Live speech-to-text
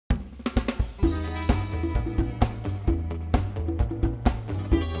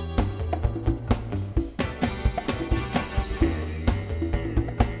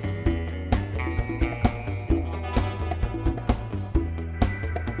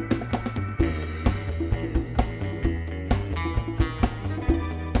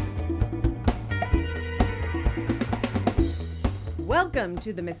Welcome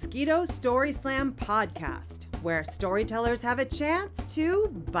to the Mosquito Story Slam podcast, where storytellers have a chance to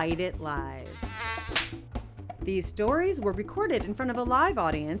bite it live. These stories were recorded in front of a live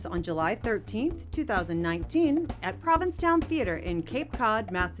audience on July 13th, 2019 at Provincetown Theatre in Cape Cod,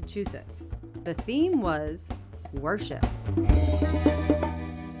 Massachusetts. The theme was worship.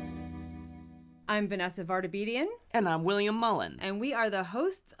 I'm Vanessa Vardabedian. And I'm William Mullen. And we are the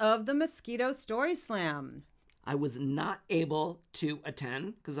hosts of the Mosquito Story Slam. I was not able to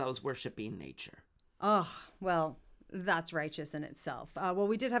attend because I was worshiping nature. Oh, well, that's righteous in itself.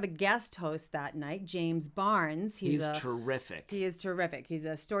 We did have a guest host that night, James Barnes. He's terrific. He is terrific. He's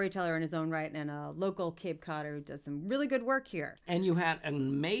a storyteller in his own right and a local Cape Codder who does some really good work here. And you had an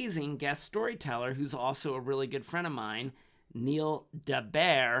amazing guest storyteller who's also a really good friend of mine, Neil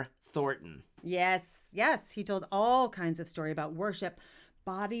DeBear Thornton. Yes. He told all kinds of story about worship,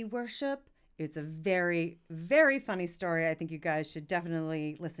 body worship. It's a very, very funny story. I think you guys should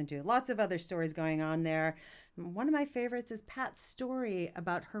definitely listen to. Lots of other stories going on there. One of my favorites is Pat's story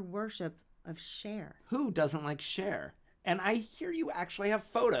about her worship of Cher. Who doesn't like Cher? And I hear you actually have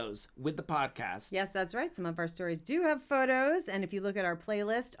photos with the podcast. Yes, that's right. Some of our stories do have photos. And if you look at our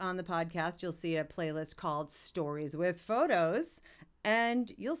playlist on the podcast, you'll see a playlist called Stories with Photos.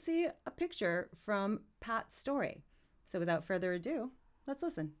 And you'll see a picture from Pat's story. So without further ado, let's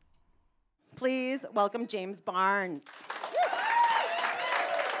listen. Please welcome James Barnes.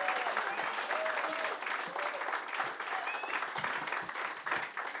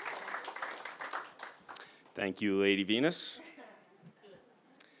 Thank you, Lady Venus.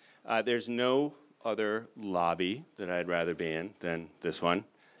 There's no other lobby that I'd rather be in than this one.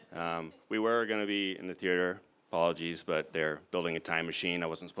 We were going to be in the theater. Apologies, but they're building a time machine. I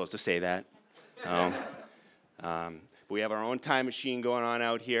wasn't supposed to say that. We have our own time machine going on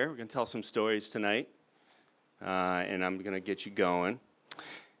out here. We're going to tell some stories tonight, and I'm going to get you going.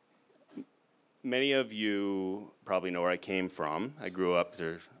 Many of you probably know where I came from. I grew up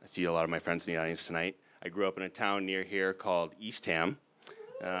there. I see a lot of my friends in the audience tonight. I grew up in a town near here called Eastham.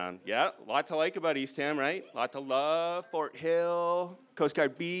 A lot to like about Eastham, right? A lot to love. Fort Hill, Coast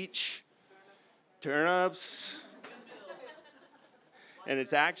Guard Beach, turnips. And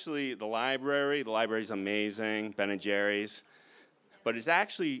it's actually the library. The library's amazing, Ben & Jerry's. But it's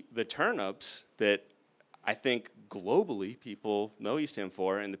actually the turnips that I think globally people know Eastham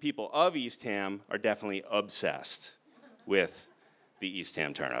for, and the people of Eastham are definitely obsessed with the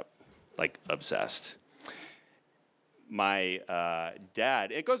Eastham turnip, like obsessed. My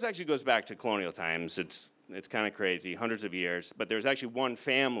dad, it actually goes back to colonial times. It's kind of crazy, hundreds of years. But there's actually one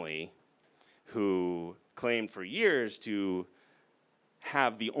family who claimed for years to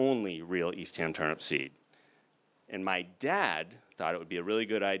have the only real Eastham turnip seed. And my dad thought it would be a really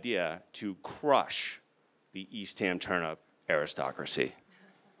good idea to crush the Eastham turnip aristocracy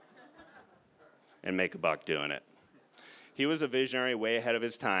and make a buck doing it. He was a visionary way ahead of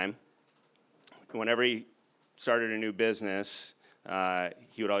his time. Whenever he started a new business,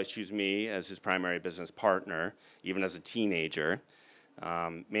 he would always choose me as his primary business partner, even as a teenager,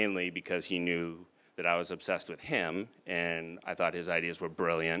 mainly because he knew that I was obsessed with him, and I thought his ideas were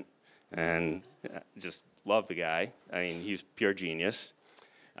brilliant, and just loved the guy. I mean, he's pure genius.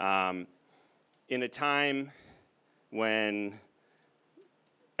 In a time when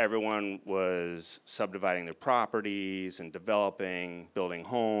everyone was subdividing their properties and developing, building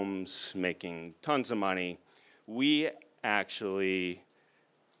homes, making tons of money, we actually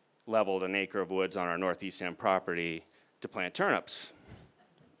leveled an acre of woods on our Northeast End property to plant turnips.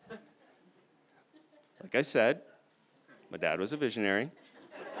 Like I said, my dad was a visionary.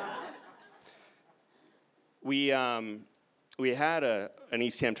 We had an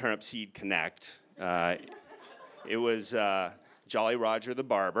Eastham Turnip Seed Connect. It was Jolly Roger the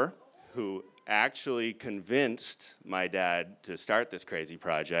barber who actually convinced my dad to start this crazy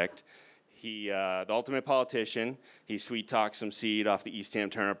project. He, the ultimate politician, he sweet-talked some seed off the Eastham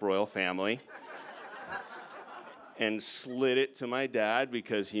Turnip royal family and slid it to my dad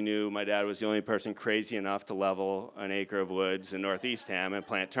because he knew my dad was the only person crazy enough to level an acre of woods in North Eastham and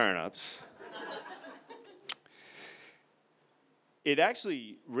plant turnips. It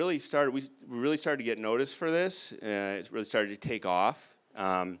actually really started, we really started to get noticed for this. It really started to take off.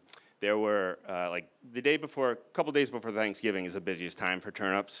 There were, a couple days before Thanksgiving is the busiest time for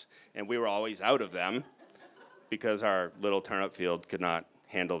turnips, and we were always out of them because our little turnip field could not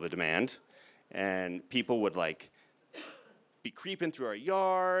handle the demand. And people would be creeping through our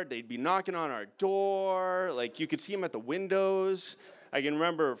yard, they'd be knocking on our door, you could see them at the windows. I can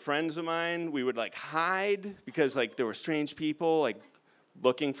remember friends of mine, we would hide because there were strange people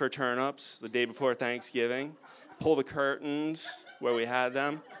looking for turnips the day before Thanksgiving, pull the curtains, where we had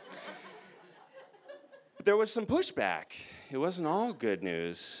them. But there was some pushback. It wasn't all good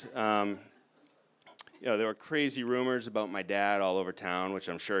news. There were crazy rumors about my dad all over town, which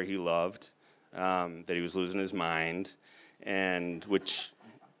I'm sure he loved, that he was losing his mind, and which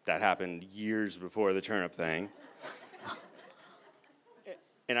that happened years before the turnip thing.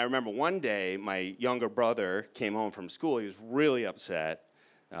 And I remember one day, my younger brother came home from school. He was really upset.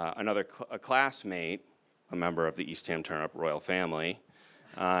 A classmate, a member of the Eastham Turnip royal family,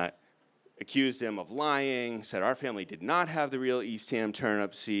 accused him of lying, said our family did not have the real Eastham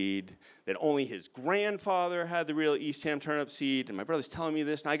turnip seed, that only his grandfather had the real Eastham turnip seed. And my brother's telling me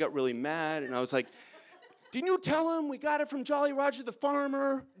this, and I got really mad. And I was like, didn't you tell him we got it from Jolly Roger the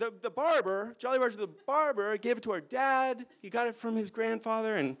farmer, the barber? Jolly Roger the barber gave it to our dad. He got it from his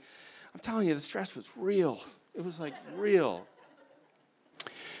grandfather. And I'm telling you, the stress was real. It was like real.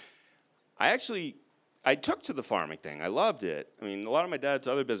 I took to the farming thing. I loved it. I mean, a lot of my dad's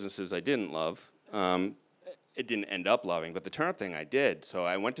other businesses I didn't love. It didn't end up loving, but the turnip thing I did. So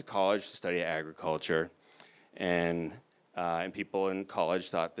I went to college to study agriculture, and people in college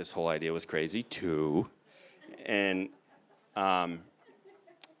thought this whole idea was crazy too. And I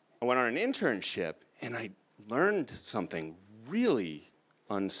went on an internship, and I learned something really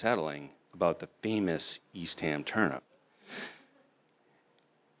unsettling about the famous Eastham turnip.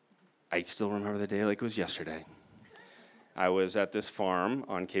 I still remember the day like it was yesterday. I was at this farm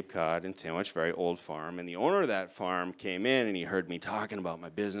on Cape Cod in Sandwich, very old farm, and the owner of that farm came in and he heard me talking about my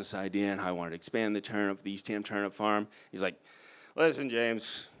business idea and how I wanted to expand the Eastham turnip farm. He's like, listen,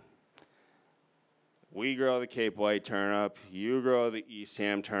 James, we grow the Cape White turnip, you grow the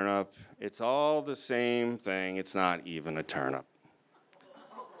Eastham turnip. It's all the same thing. It's not even a turnip.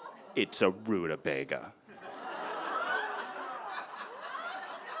 It's a rutabaga.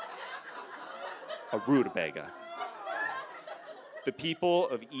 A rutabaga. The people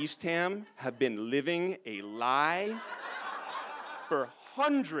of Eastham have been living a lie for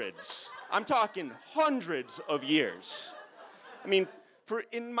hundreds, I'm talking hundreds of years. I mean,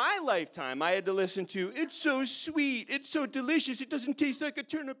 in my lifetime, I had to listen to, it's so sweet, it's so delicious, it doesn't taste like a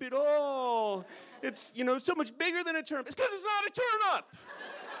turnip at all. It's, so much bigger than a turnip. It's because it's not a turnip.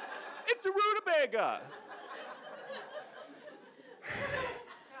 It's a rutabaga.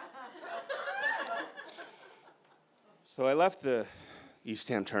 So I left the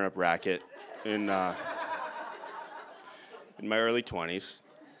Eastham turnip racket in my early 20s,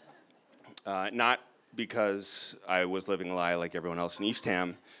 not because I was living a lie like everyone else in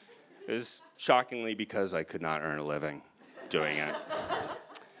Eastham. It was shockingly because I could not earn a living doing it.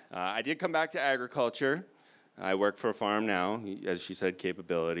 I did come back to agriculture. I work for a farm now, as she said,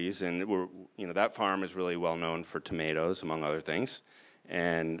 capabilities, and that farm is really well known for tomatoes, among other things.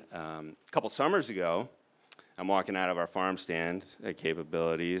 And a couple summers ago, I'm walking out of our farm stand at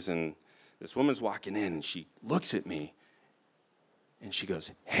Capabilities, and this woman's walking in, and she looks at me, and she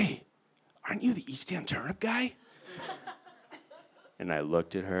goes, hey, aren't you the Eastham turnip guy? And I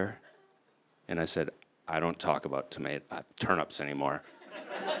looked at her, and I said, I don't talk about turnips anymore.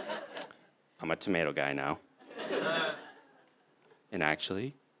 I'm a tomato guy now. And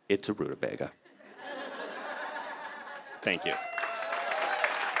actually, it's a rutabaga. Thank you.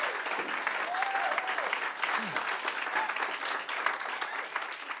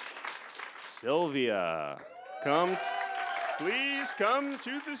 Sylvia, please come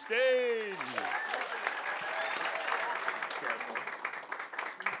to the stage.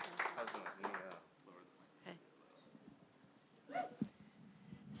 Okay.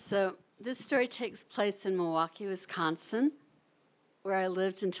 So this story takes place in Milwaukee, Wisconsin, where I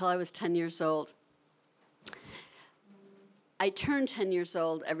lived until I was 10 years old. I turn 10 years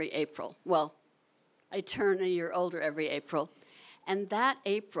old every April. Well, I turn a year older every April. And that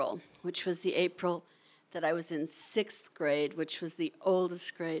April, which was the April that I was in 6th grade, which was the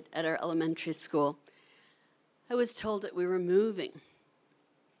oldest grade at our elementary school, I was told that we were moving.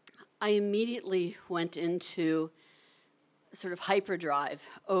 I immediately went into sort of hyperdrive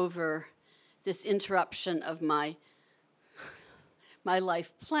over this interruption of my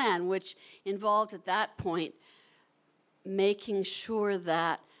life plan, which involved at that point making sure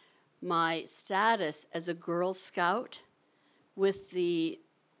that my status as a Girl Scout with the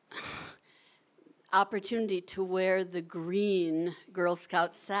opportunity to wear the green Girl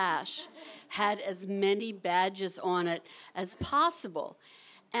Scout sash had as many badges on it as possible.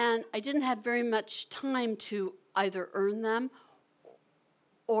 And I didn't have very much time to either earn them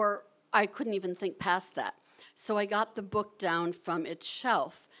or I couldn't even think past that. So I got the book down from its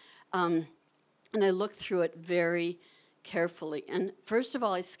shelf and I looked through it very carefully. And first of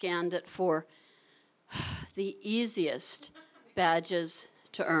all, I scanned it for the easiest badges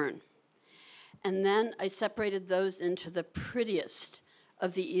to earn. And then I separated those into the prettiest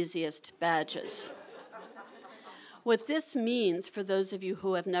of the easiest badges. What this means, for those of you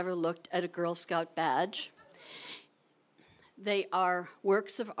who have never looked at a Girl Scout badge, they are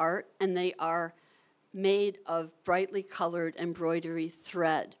works of art, and they are made of brightly colored embroidery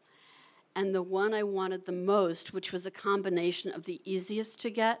thread. And the one I wanted the most, which was a combination of the easiest to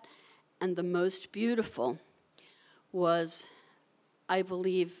get and the most beautiful, was, I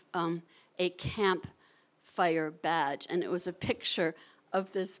believe, a campfire badge. And it was a picture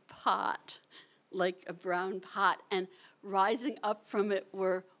of this pot, like a brown pot, and rising up from it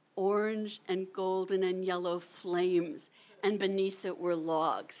were orange and golden and yellow flames, and beneath it were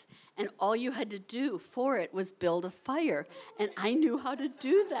logs. And all you had to do for it was build a fire. And I knew how to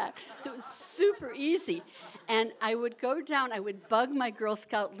do that. So it was super easy. And I would go down, I would bug my Girl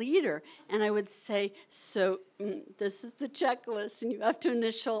Scout leader, and I would say, so this is the checklist, and you have to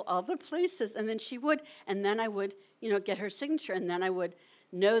initial all the places. And then she would, and then I would, get her signature, and then I would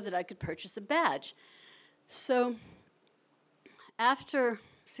know that I could purchase a badge. So after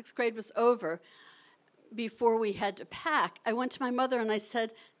 6th grade was over, before we had to pack, I went to my mother and I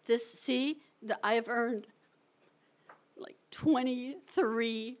said, I have earned like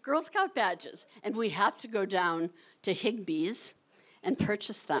 23 Girl Scout badges, and we have to go down to Higbee's and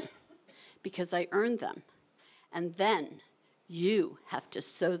purchase them because I earned them. And then you have to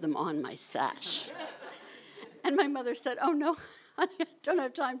sew them on my sash. And my mother said, oh no, honey, I don't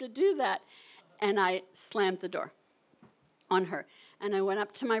have time to do that. And I slammed the door on her. And I went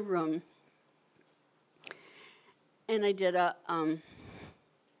up to my room, and I did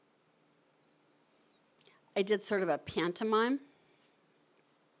sort of a pantomime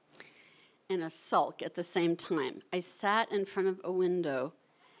and a sulk at the same time. I sat in front of a window,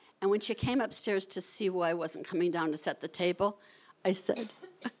 and when she came upstairs to see why I wasn't coming down to set the table, I said,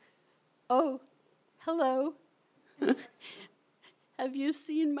 oh, hello. Have you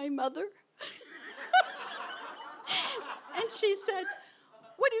seen my mother? And she said,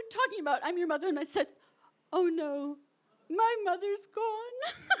 what are you talking about? I'm your mother. And I said, oh no, my mother's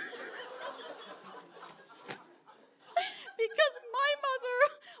gone. Because my mother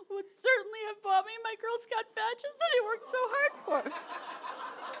would certainly have bought me my Girl Scout badges that I worked so hard for.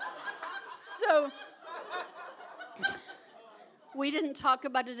 So we didn't talk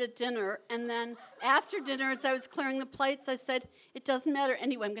about it at dinner. And then after dinner, as I was clearing the plates, I said, it doesn't matter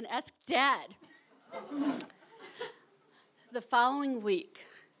anyway. I'm going to ask Dad. The following week,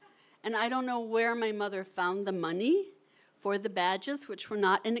 and I don't know where my mother found the money for the badges, which were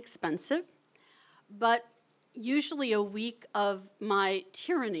not inexpensive, but usually a week of my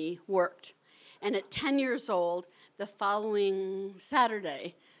tyranny worked. And at 10 years old, the following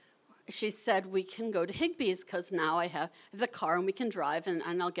Saturday, she said, we can go to Higbee's because now I have the car and we can drive and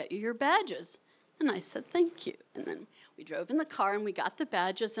I'll get you your badges. And I said, thank you. And then we drove in the car and we got the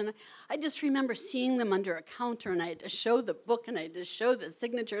badges. And I just remember seeing them under a counter, and I had to show the book and I had to show the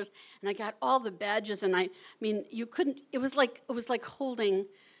signatures. And I got all the badges. And I mean, you couldn't, it was like holding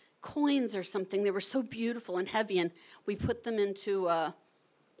coins or something. They were so beautiful and heavy. And we put them into a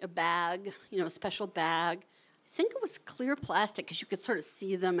bag, a special bag. I think it was clear plastic because you could sort of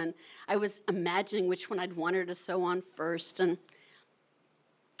see them. And I was imagining which one I'd want her to sew on first, and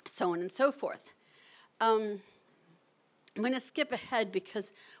so on and so forth. I'm going to skip ahead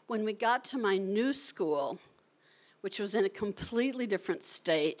because when we got to my new school, which was in a completely different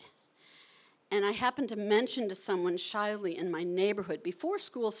state, and I happened to mention to someone shyly in my neighborhood before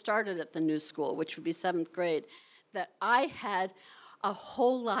school started at the new school, which would be 7th grade, that I had a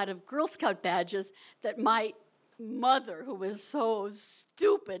whole lot of Girl Scout badges that my mother, who was so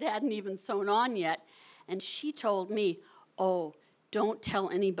stupid, hadn't even sewn on yet. And she told me, oh, don't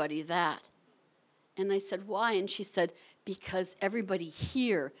tell anybody that. And I said, why? And she said, because everybody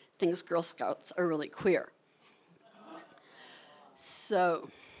here thinks Girl Scouts are really queer. So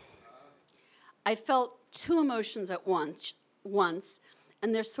I felt two emotions at once,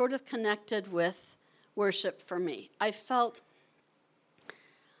 and they're sort of connected with worship for me. I felt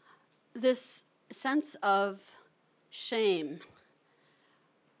this sense of shame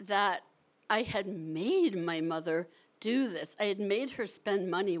that I had made my mother do this. I had made her spend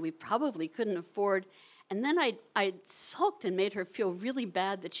money we probably couldn't afford, and then I'd sulked and made her feel really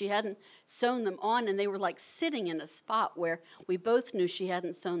bad that she hadn't sewn them on, and they were like sitting in a spot where we both knew she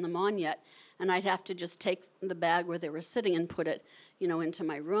hadn't sewn them on yet, and I'd have to just take the bag where they were sitting and put it, into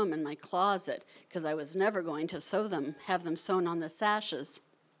my room, in my closet, because I was never going to sew them, have them sewn on the sashes.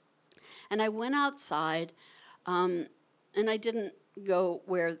 And I went outside, and I didn't go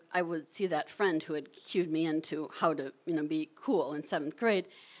where I would see that friend who had cued me into how to, be cool in 7th grade.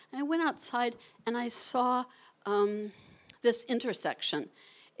 And I went outside and I saw this intersection.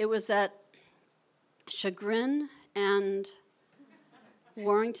 It was at Chagrin and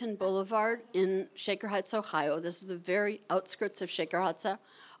Warrington Boulevard in Shaker Heights, Ohio. This is the very outskirts of Shaker Heights,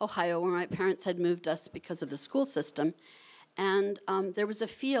 Ohio, where my parents had moved us because of the school system. And there was a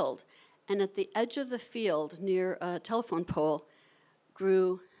field. And at the edge of the field, near a telephone pole,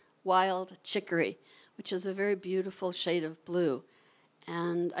 grew wild chicory, which is a very beautiful shade of blue.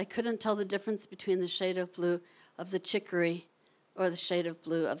 And I couldn't tell the difference between the shade of blue of the chicory or the shade of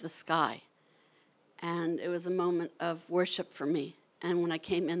blue of the sky. And it was a moment of worship for me. And when I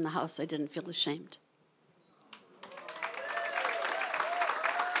came in the house, I didn't feel ashamed.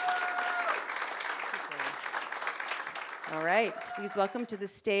 All right, please welcome to the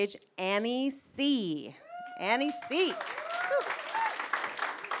stage Annie C. Annie C.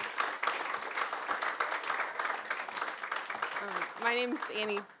 My name's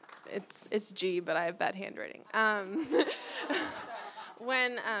Annie. It's G, but I have bad handwriting.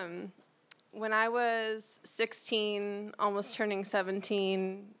 When I was 16, almost turning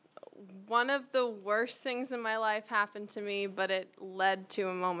 17, one of the worst things in my life happened to me, but it led to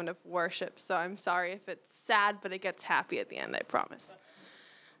a moment of worship. So I'm sorry if it's sad, but it gets happy at the end, I promise.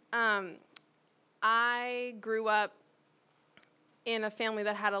 I grew up in a family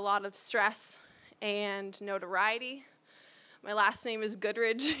that had a lot of stress and notoriety. My last name is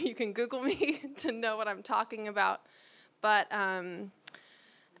Goodridge. You can Google me to know what I'm talking about. But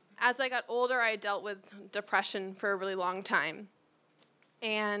as I got older, I dealt with depression for a really long time.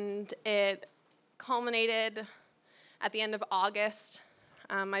 And it culminated at the end of August.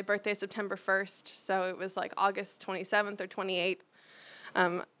 My birthday is September 1st, so it was like August 27th or 28th.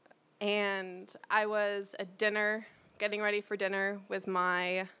 And I was at dinner, getting ready for dinner with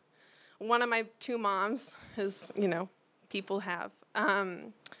one of my two moms, as, people have.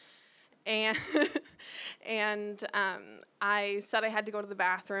 And I said I had to go to the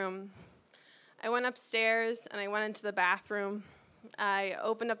bathroom. I went upstairs and I went into the bathroom. I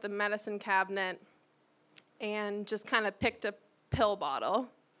opened up the medicine cabinet and just kind of picked a pill bottle.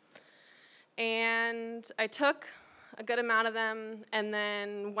 And I took a good amount of them and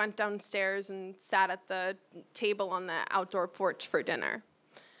then went downstairs and sat at the table on the outdoor porch for dinner.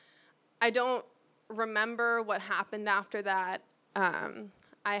 I don't remember what happened after that.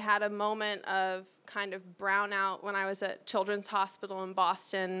 I had a moment of kind of brownout when I was at Children's Hospital in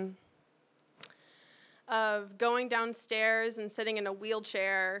Boston, of going downstairs and sitting in a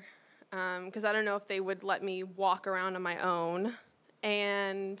wheelchair, because I don't know if they would let me walk around on my own,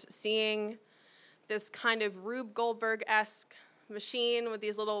 and seeing this kind of Rube Goldberg-esque machine with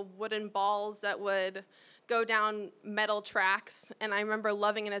these little wooden balls that would go down metal tracks, and I remember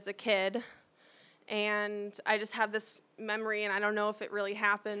loving it as a kid. And I just have this memory, and I don't know if it really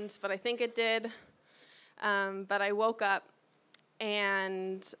happened, but I think it did. But I woke up,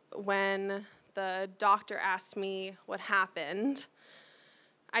 and when the doctor asked me what happened,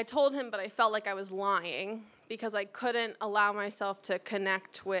 I told him, but I felt like I was lying because I couldn't allow myself to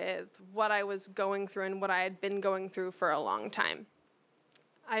connect with what I was going through and what I had been going through for a long time.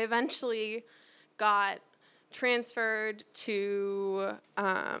 I eventually got transferred to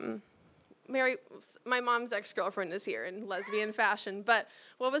my mom's ex-girlfriend is here in lesbian fashion, but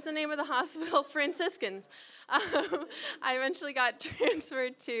what was the name of the hospital? Franciscans. I eventually got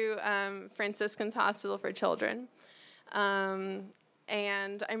transferred to Franciscans Hospital for Children.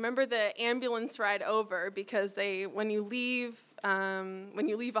 And I remember the ambulance ride over because when you leave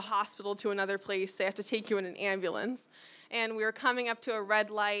a hospital to another place, they have to take you in an ambulance. And we were coming up to a red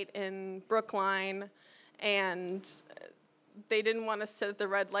light in Brookline, and they didn't want to sit at the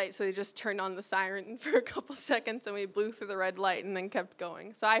red light, so they just turned on the siren for a couple seconds, and we blew through the red light and then kept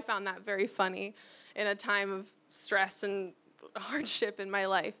going. So I found that very funny in a time of stress and hardship in my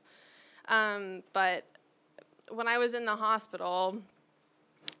life. But when I was in the hospital,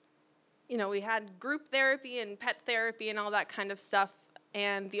 we had group therapy and pet therapy and all that kind of stuff,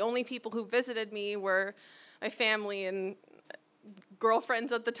 and the only people who visited me were my family and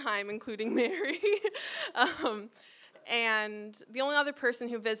girlfriends at the time, including Mary. And the only other person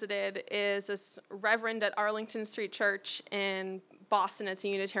who visited is this reverend at Arlington Street Church in Boston. It's a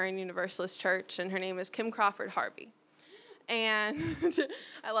Unitarian Universalist church, and her name is Kim Crawford Harvey. And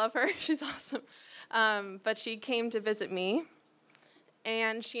I love her. She's awesome. But she came to visit me,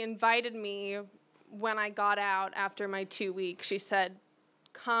 and she invited me when I got out after my 2 weeks. She said,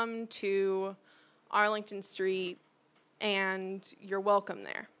 come to Arlington Street, and you're welcome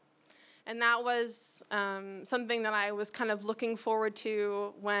there. And that was something that I was kind of looking forward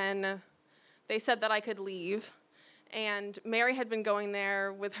to when they said that I could leave. And Mary had been going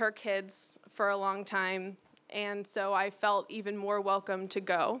there with her kids for a long time, and so I felt even more welcome to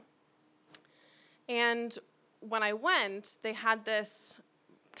go. And when I went, they had this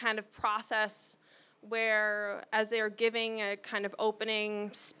kind of process where, as they were giving a kind of opening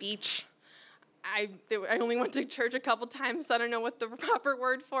speech, I only went to church a couple times, so I don't know what the proper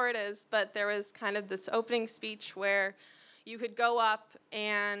word for it is, but there was kind of this opening speech where you could go up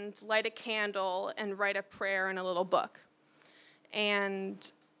and light a candle and write a prayer in a little book.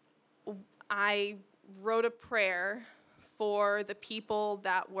 And I wrote a prayer for the people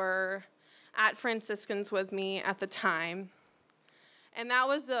that were at Franciscans with me at the time. And that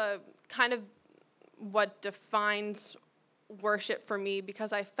was a kind of what defines worship for me,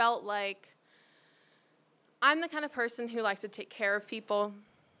 because I felt like I'm the kind of person who likes to take care of people,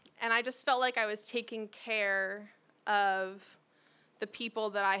 and I just felt like I was taking care of the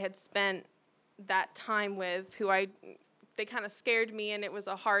people that I had spent that time with, they kind of scared me, and it was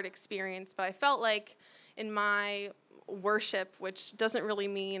a hard experience, but I felt like in my worship, which doesn't really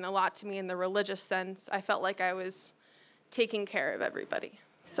mean a lot to me in the religious sense, I felt like I was taking care of everybody.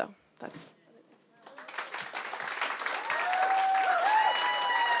 So that's...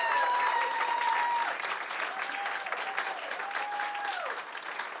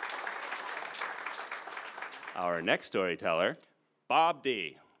 Our next storyteller, Bob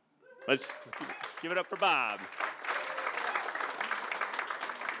D. Let's give it up for Bob.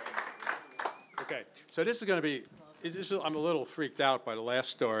 Okay, so this is going to be, I'm a little freaked out by the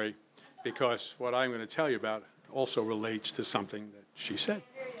last story, because what I'm going to tell you about also relates to something that she said.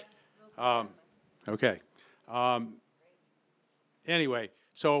 Okay. Anyway,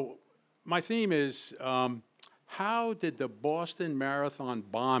 so my theme is, how did the Boston Marathon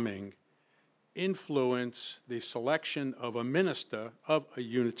bombing influence the selection of a minister of a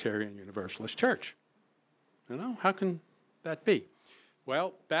Unitarian Universalist church? You know, how can that be?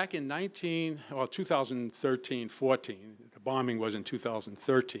 Well, back in 2013-14, the bombing was in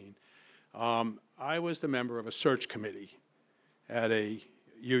 2013, I was the member of a search committee at a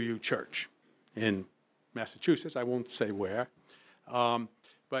UU church in Massachusetts. I won't say where.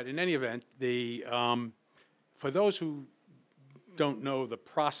 But in any event, for those who don't know the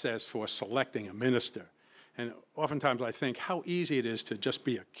process for selecting a minister, and oftentimes I think how easy it is to just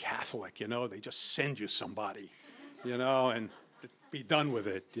be a Catholic, you know, they just send you somebody, you know, and be done with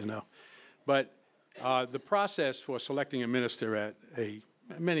it, you know. But the process for selecting a minister at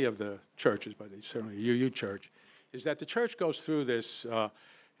many of the churches, but certainly a UU church, is that the church goes through this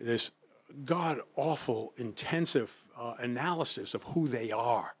god-awful, intensive analysis of who they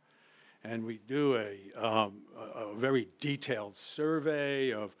are. And we do a very detailed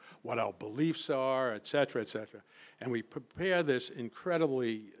survey of what our beliefs are, et cetera, et cetera. And we prepare this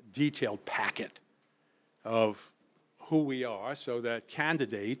incredibly detailed packet of who we are, so that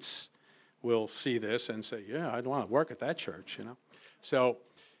candidates will see this and say, yeah, I'd want to work at that church, you know. So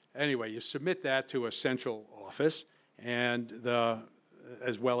anyway, you submit that to a central office, and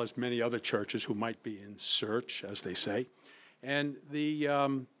as well as many other churches who might be in search, as they say. And the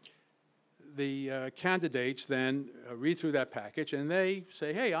candidates then read through that package, and they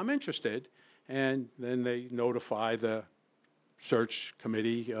say, hey, I'm interested. And then they notify the search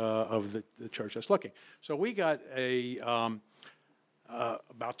committee of the church that's looking. So we got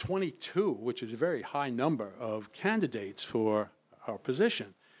about 22, which is a very high number of candidates for our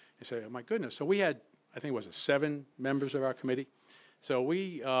position. You say, oh my goodness. So we had, I think it was 7 members of our committee. So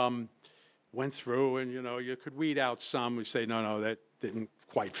we went through, and you know, you could weed out some. We say, no, that didn't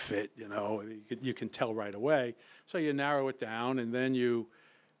quite fit, you know, you can tell right away. So you narrow it down, and then you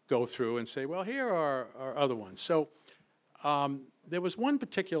go through and say, well, here are our other ones. So there was one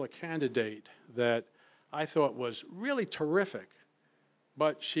particular candidate that I thought was really terrific,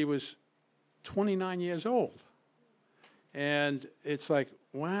 but she was 29 years old. And it's like,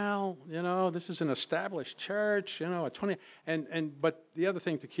 well, you know, this is an established church, you know, at 20. But the other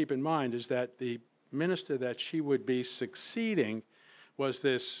thing to keep in mind is that the minister that she would be succeeding was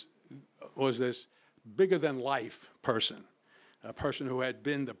this bigger-than-life person, a person who had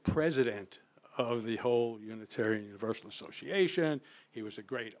been the president of the whole Unitarian Universal Association. He was a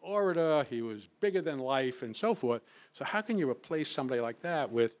great orator. He was bigger than life and so forth. So how can you replace somebody like that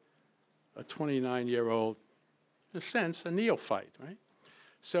with a 29-year-old, in a sense, a neophyte, right?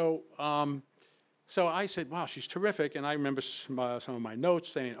 So so I said, wow, she's terrific. And I remember some of my notes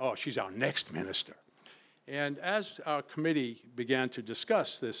saying, oh, she's our next minister. And as our committee began to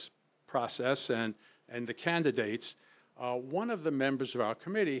discuss this process and the candidates, one of the members of our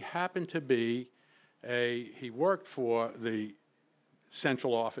committee happened to be he worked for the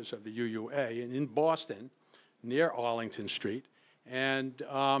central office of the UUA in Boston, near Arlington Street. And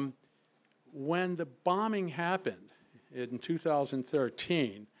when the bombing happened in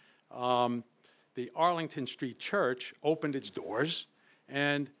 2013, the Arlington Street Church opened its doors,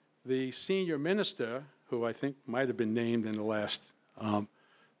 and the senior minister, who I think might have been named in the last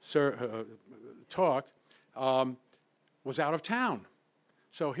talk, was out of town.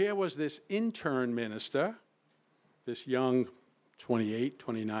 So here was this intern minister, this young 28,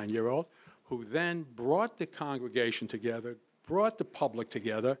 29-year-old, who then brought the congregation together, brought the public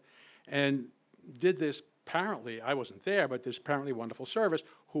together, and did this, apparently, I wasn't there, but this apparently wonderful service,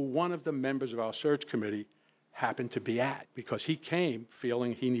 who one of the members of our search committee happened to be at, because he came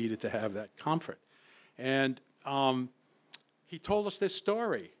feeling he needed to have that comfort. And he told us this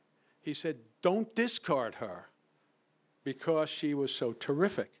story. He said, don't discard her, because she was so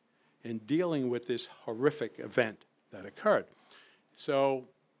terrific in dealing with this horrific event that occurred. So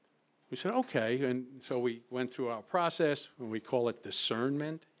we said, okay, and so we went through our process, and we call it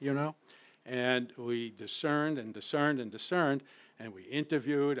discernment, and we discerned and discerned and discerned, and we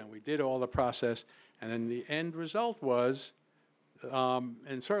interviewed, and we did all the process, and then the end result was,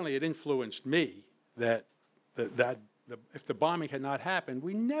 and certainly it influenced me, that if the bombing had not happened,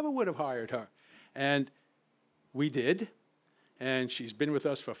 we never would have hired her. And we did, and she's been with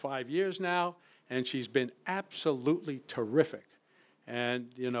us for 5 years now, and she's been absolutely terrific.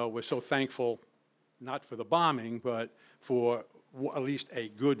 And, we're so thankful, not for the bombing, but for at least a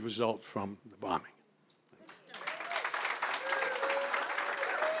good result from the bombing.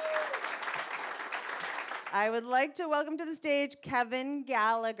 I would like to welcome to the stage Kevin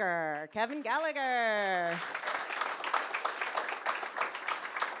Gallagher. Kevin Gallagher.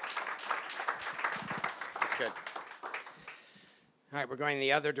 That's good. All right, we're going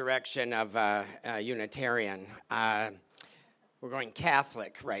the other direction of Unitarian. We're going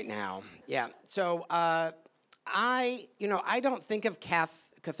Catholic right now. Yeah. So I don't think of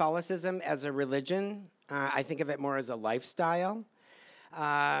Catholicism as a religion. I think of it more as a lifestyle.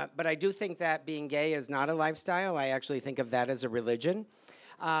 But I do think that being gay is not a lifestyle. I actually think of that as a religion.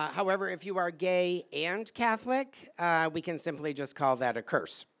 However, if you are gay and Catholic, we can simply just call that a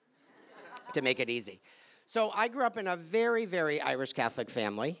curse to make it easy. So I grew up in a very, very Irish Catholic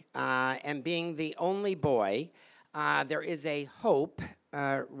family, and being the only boy, there is a hope,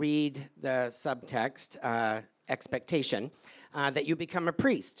 read the subtext, expectation, that you become a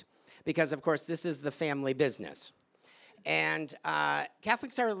priest, because, of course, this is the family business. And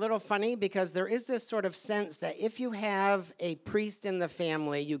Catholics are a little funny because there is this sort of sense that if you have a priest in the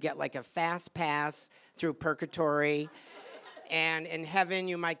family, you get like a fast pass through purgatory. And in heaven,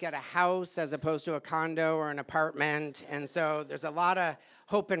 you might get a house as opposed to a condo or an apartment. And so there's a lot of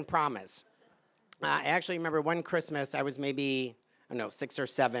hope and promise. I actually remember one Christmas, I was maybe, 6 or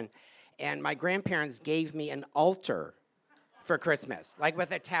 7, and my grandparents gave me an altar for Christmas, like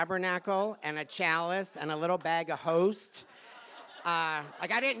with a tabernacle and a chalice and a little bag of Host. I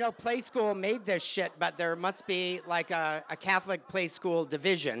didn't know Play School made this shit, but there must be like a Catholic Play School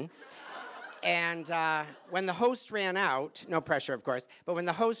division. And when the Host ran out, no pressure, of course, but when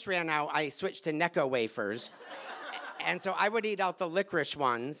the Host ran out, I switched to Necco wafers. And so I would eat out the licorice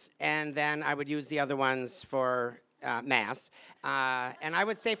ones, and then I would use the other ones for Mass. And I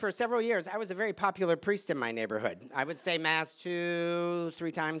would say for several years, I was a very popular priest in my neighborhood. I would say Mass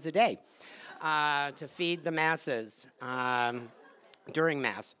 2-3 times a day to feed the masses during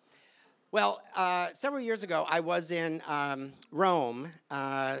Mass. Well, several years ago, I was in Rome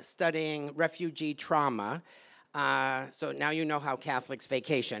studying refugee trauma. So now you know how Catholics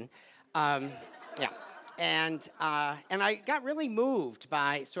vacation. Yeah. And I got really moved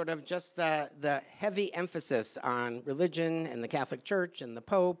by sort of just the heavy emphasis on religion and the Catholic Church and the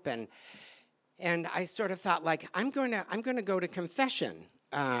Pope, and I sort of thought, like, I'm going to go to confession,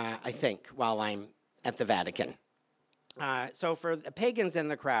 I think, while I'm at the Vatican. So for the pagans in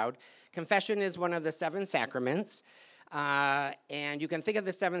the crowd, confession is one of the 7 sacraments, and you can think of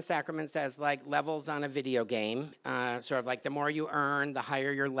the 7 sacraments as like levels on a video game, sort of like the more you earn, the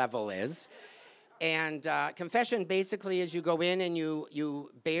higher your level is. And confession basically is you go in and you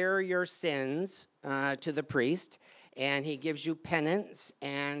bear your sins to the priest, and he gives you penance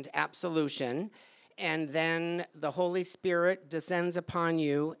and absolution, and then the Holy Spirit descends upon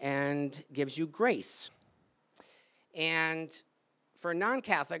you and gives you grace. And for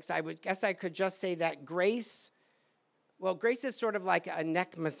non-Catholics, I would guess I could just say that grace is sort of like a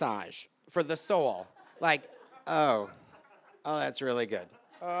neck massage for the soul. Like, oh, that's really good.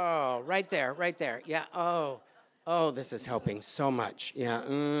 Oh, right there. Yeah, oh, Oh, this is helping so much. Yeah.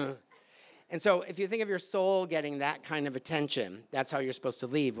 And so if you think of your soul getting that kind of attention, that's how you're supposed to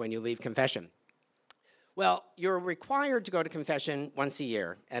leave when you leave confession. Well, you're required to go to confession once a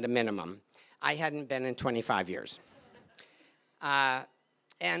year at a minimum. I hadn't been in 25 years.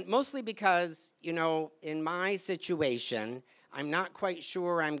 And mostly because, in my situation, I'm not quite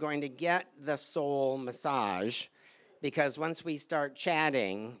sure I'm going to get the soul massage, because once we start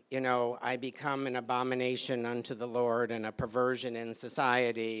chatting, I become an abomination unto the Lord and a perversion in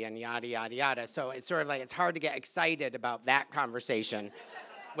society and yada, yada, yada. So it's sort of like it's hard to get excited about that conversation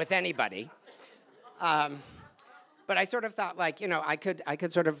with anybody. But I sort of thought, I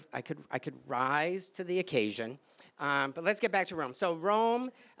could rise to the occasion. But let's get back to Rome. So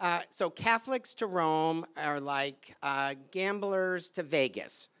so Catholics to Rome are like gamblers to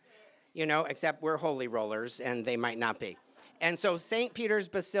Vegas, except we're holy rollers and they might not be. And so St. Peter's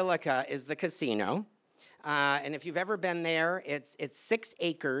Basilica is the casino. And if you've ever been there, it's 6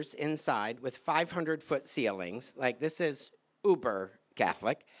 acres inside with 500-foot ceilings. Like, this is uber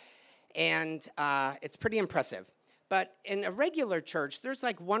Catholic. And it's pretty impressive. But in a regular church, there's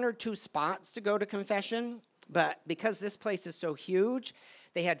like 1 or 2 spots to go to confession. But because this place is so huge,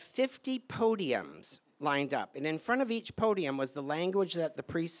 they had 50 podiums lined up. And in front of each podium was the language that the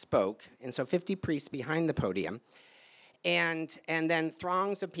priest spoke. And so 50 priests behind the podium. And then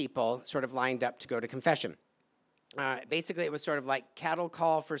throngs of people sort of lined up to go to confession. Basically, it was sort of like cattle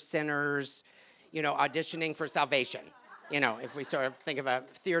call for sinners, auditioning for salvation, if we sort of think of a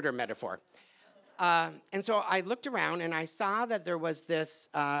theater metaphor. And so I looked around and I saw that there was this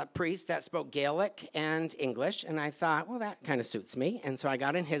priest that spoke Gaelic and English. And I thought, well, that kind of suits me. And so I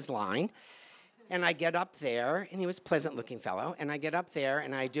got in his line. And I get up there, and he was a pleasant-looking fellow. And I get up there,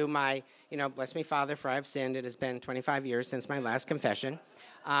 and I do my, bless me, Father, for I have sinned. It has been 25 years since my last confession.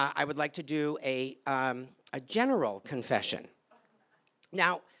 I would like to do a general confession.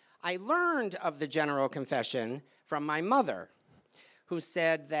 Now, I learned of the general confession from my mother, who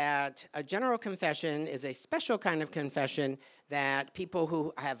said that a general confession is a special kind of confession that people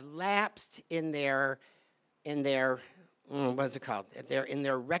who have lapsed in their what's it called? In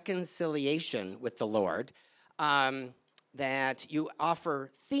their reconciliation with the Lord, that you offer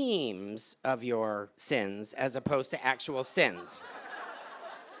themes of your sins as opposed to actual sins.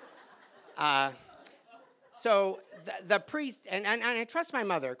 So the priest, and I trust my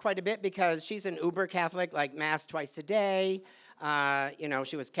mother quite a bit because she's an uber Catholic, like Mass twice a day.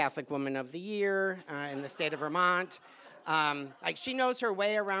 She was Catholic Woman of the Year in the state of Vermont. She knows her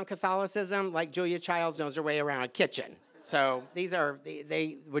way around Catholicism like Julia Childs knows her way around a kitchen. So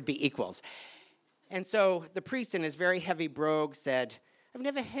they would be equals. And so the priest in his very heavy brogue said, I've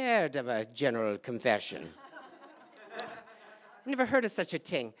never heard of a general confession. I've never heard of such a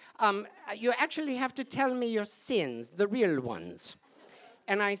thing. You actually have to tell me your sins, the real ones.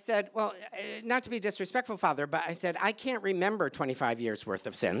 And I said, well, not to be disrespectful, Father, but I said, I can't remember 25 years worth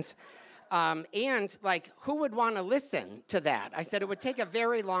of sins. And who would want to listen to that? I said, it would take a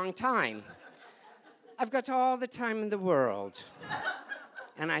very long time. I've got all the time in the world.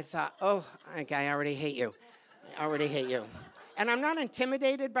 And I thought, I already hate you. I already hate you. And I'm not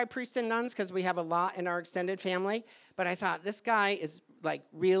intimidated by priests and nuns because we have a lot in our extended family. But I thought, this guy is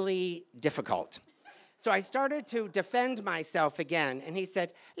really difficult. So I started to defend myself again. And he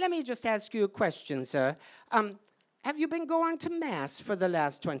said, let me just ask you a question, sir. Have you been going to Mass for the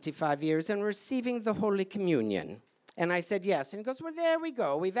last 25 years and receiving the Holy Communion? And I said, yes. And he goes, well, there we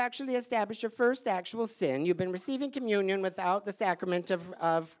go. We've actually established your first actual sin. You've been receiving communion without the sacrament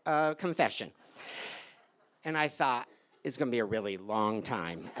of confession. And I thought, it's going to be a really long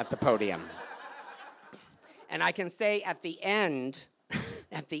time at the podium. And I can say at the end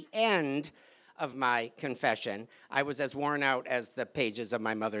of my confession, I was as worn out as the pages of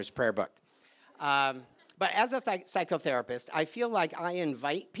my mother's prayer book. But as a psychotherapist, I feel like I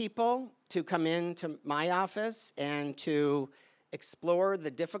invite people to come into my office and to explore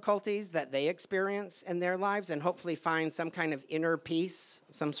the difficulties that they experience in their lives and hopefully find some kind of inner peace,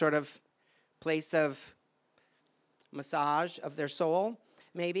 some sort of place of massage of their soul,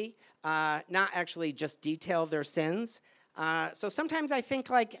 maybe. Not actually just detail their sins. So sometimes I think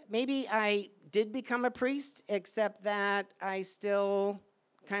maybe I did become a priest, except that I still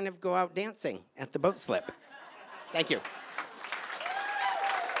kind of go out dancing at the boat slip. Thank you.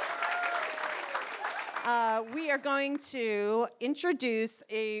 We are going to introduce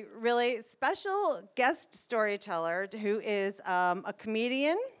a really special guest storyteller who is a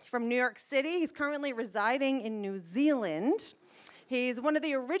comedian from New York City. He's currently residing in New Zealand. He's one of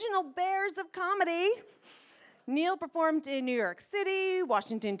the original bears of comedy. Neil performed in New York City,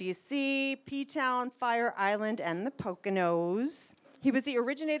 Washington, D.C., P-Town, Fire Island, and the Poconos. He was the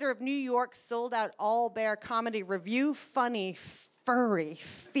originator of New York's sold-out all-bear comedy revue, Funny, Furry,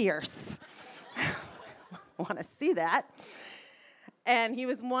 Fierce. Want to see that. And he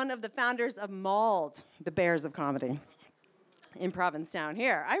was one of the founders of Mauled, the Bears of Comedy, in Provincetown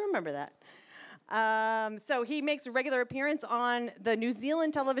here. I remember that. So he makes a regular appearance on the New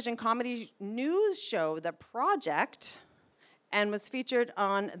Zealand television comedy news show, The Project, and was featured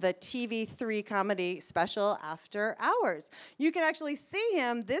on the TV3 comedy special After Hours. You can actually see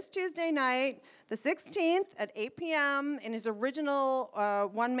him this Tuesday night, the 16th at 8 p.m. in his original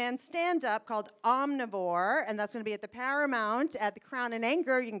one-man stand-up called Omnivore, and that's going to be at the Paramount at the Crown and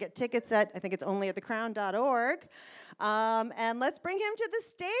Anchor. You can get tickets at, I think it's only at thecrown.org. And let's bring him to the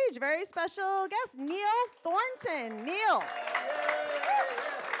stage. Very special guest, Neil Thornton. Neil.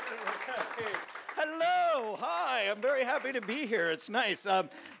 Hello, hi, I'm very happy to be here. It's nice.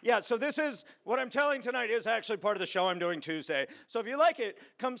 So this is, what I'm telling tonight is actually part of the show I'm doing Tuesday. So if you like it,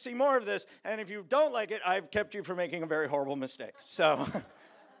 come see more of this. And if you don't like it, I've kept you from making a very horrible mistake. So,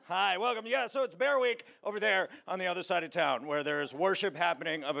 hi, welcome. Yeah, so it's Bear Week over there on the other side of town where there's worship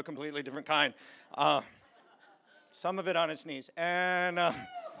happening of a completely different kind. Some of it on its knees. And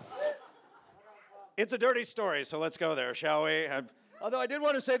it's a dirty story, so let's go there, shall we? Although I did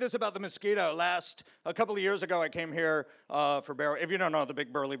want to say this about the Mosquito. A couple of years ago, I came here for Bear. If you don't know the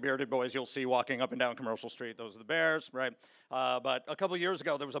big burly bearded boys you'll see walking up and down Commercial Street, those are the Bears, right? But a couple of years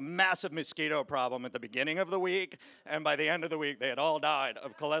ago, there was a massive mosquito problem at the beginning of the week, and by the end of the week, they had all died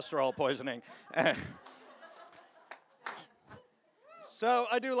of cholesterol poisoning. So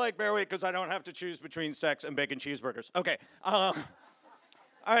I do like Bear Week because I don't have to choose between sex and bacon cheeseburgers. Okay. All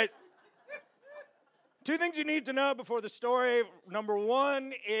right. Two things you need to know before the story. Number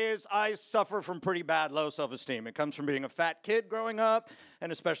one is I suffer from pretty bad low self-esteem. It comes from being a fat kid growing up,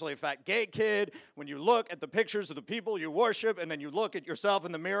 and especially a fat gay kid. When you look at the pictures of the people you worship, and then you look at yourself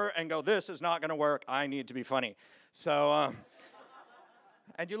in the mirror and go, this is not going to work. I need to be funny. So,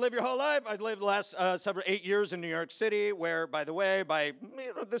 and you live your whole life. I've lived the last 8 years in New York City, where, by the way, by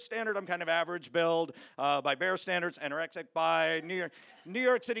this standard, I'm kind of average build. By Bear standards, anorexic. By New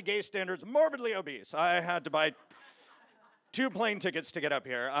York City gay standards, morbidly obese. I had to buy 2 plane tickets to get up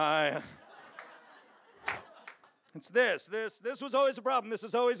here. It's this was always a problem. This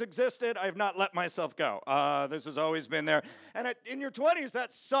has always existed. I have not let myself go. This has always been there. And in your 20s,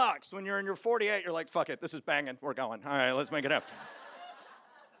 that sucks. When you're in your 48, you're like, fuck it, this is banging. We're going. All right, let's make it up.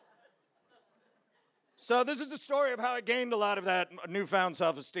 So this is the story of how I gained a lot of that newfound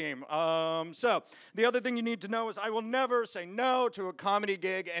self-esteem. So the other thing you need to know is I will never say no to a comedy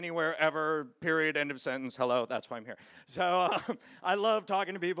gig anywhere ever, period, end of sentence. Hello, that's why I'm here. So I love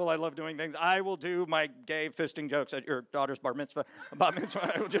talking to people. I love doing things. I will do my gay fisting jokes at your daughter's bar mitzvah.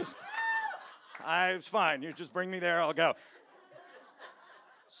 I will just, it's fine. You just bring me there, I'll go.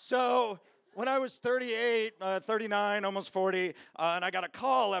 So when I was 38, 39, almost 40, and I got a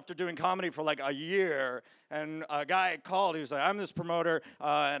call after doing comedy for like a year, and a guy called, he was like, I'm this promoter,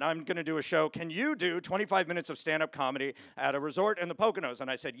 and I'm gonna do a show. Can you do 25 minutes of stand-up comedy at a resort in the Poconos? And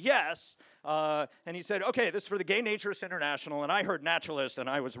I said, yes. And he said, okay, this is for the Gay Naturist International, and I heard naturalist, and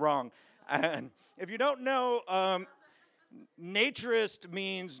I was wrong. And if you don't know, naturist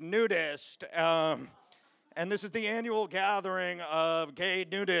means nudist. And this is the annual gathering of gay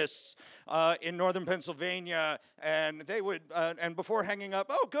nudists in northern Pennsylvania. And they would, and before hanging up,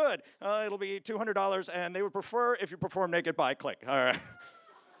 oh, good, it'll be $200. And they would prefer if you perform naked by click. All right.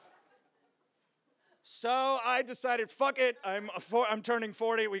 So I decided, fuck it, I'm turning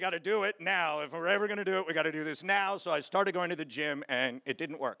 40, we got to do it now. If we're ever going to do it, we got to do this now. So I started going to the gym, and it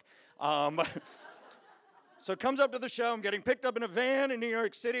didn't work. So it comes up to the show, I'm getting picked up in a van in New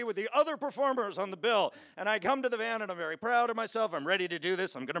York City with the other performers on the bill. And I come to the van, and I'm very proud of myself. I'm ready to do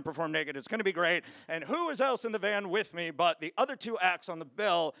this. I'm going to perform naked. It's going to be great. And who is else in the van with me but the other 2 acts on the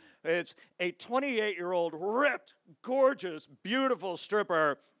bill? It's a 28-year-old, ripped, gorgeous, beautiful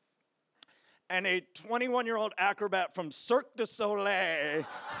stripper and a 21-year-old acrobat from Cirque du Soleil.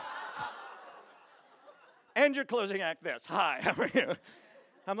 And your closing act, this. Hi, how are you?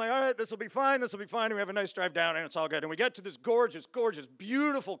 I'm like, all right, this will be fine. We have a nice drive down, and it's all good. And we get to this gorgeous, gorgeous,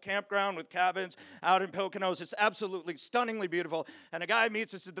 beautiful campground with cabins out in Poconos. It's absolutely stunningly beautiful. And a guy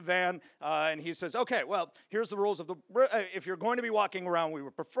meets us at the van, and he says, okay, well, here's the rules of the, if you're going to be walking around, we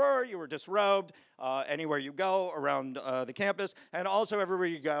would prefer you were disrobed anywhere you go around the campus. And also, everywhere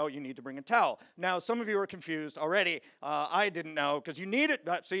you go, you need to bring a towel. Now, some of you are confused already. I didn't know, because you need it.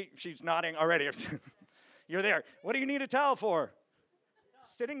 See, she's nodding already. You're there. What do you need a towel for?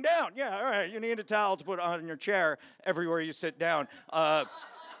 Sitting down, yeah, all right. You need a towel to put on your chair everywhere you sit down. A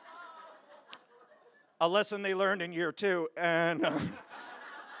lesson they learned in year 2, and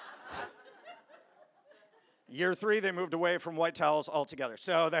year 3 they moved away from white towels altogether.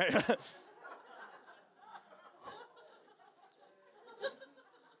 So they.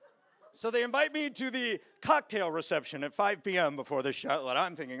 So they invite me to the cocktail reception at 5 p.m. before the show, and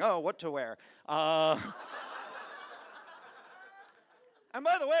I'm thinking, oh, what to wear? And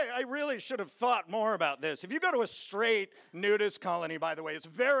by the way, I really should have thought more about this. If you go to a straight nudist colony, by the way, it's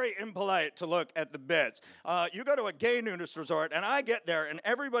very impolite to look at the bits. You go to a gay nudist resort, and I get there, and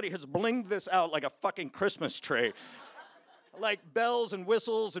everybody has blinged this out like a fucking Christmas tree. Like bells and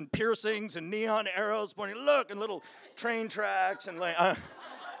whistles and piercings and neon arrows pointing, look, and little train tracks and like...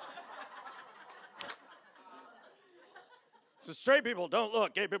 So straight people, don't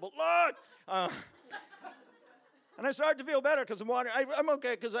look. Gay people, look! And I started to feel better because I'm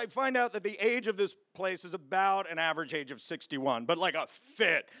okay because I find out that the age of this place is about an average age of 61, but like a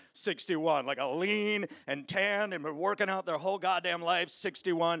fit 61, like a lean and tan and been working out their whole goddamn life,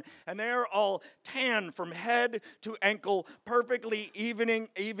 61, and they're all tan from head to ankle, perfectly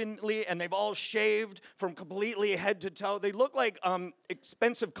evenly, and they've all shaved from completely head to toe. They look like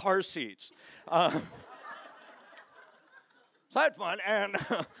expensive car seats. So I had fun, and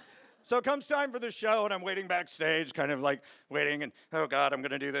so it comes time for the show, and I'm waiting backstage, kind of like waiting, and oh God, I'm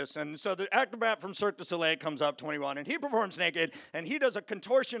gonna do this. And so the acrobat from Cirque du Soleil comes up, 21, and he performs naked, and he does a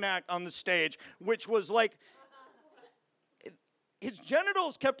contortion act on the stage, which was like, his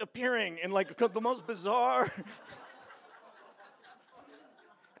genitals kept appearing in like the most bizarre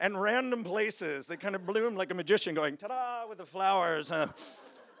and random places. They kind of bloomed like a magician going, ta-da, with the flowers.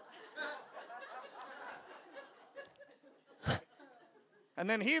 And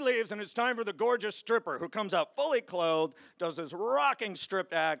then he leaves, and it's time for the gorgeous stripper who comes out fully clothed, does this rocking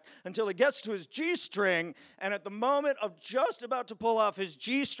strip act until he gets to his G-string, and at the moment of just about to pull off his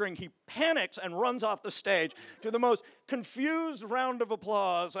G-string, he panics and runs off the stage to the most confused round of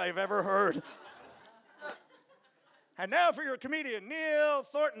applause I've ever heard. And now for your comedian, Neil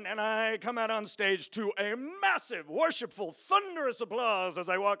Thornton, and I come out on stage to a massive, worshipful, thunderous applause as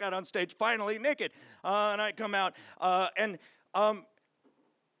I walk out on stage, finally naked. And I come out,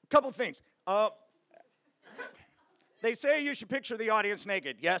 couple things. They say you should picture the audience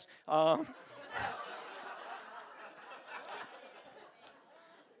naked, yes? But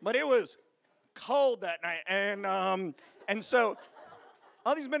it was cold that night, and so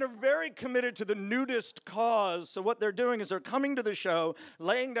all these men are very committed to the nudist cause, so what they're doing is they're coming to the show,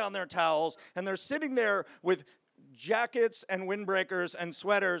 laying down their towels, and they're sitting there with jackets and windbreakers and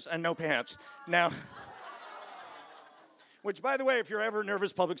sweaters and no pants. Now... Which, by the way, if you're ever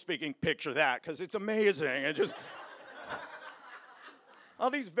nervous public speaking, picture that, because it's amazing. It just...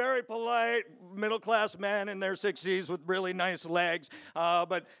 all these very polite, middle-class men in their 60s with really nice legs,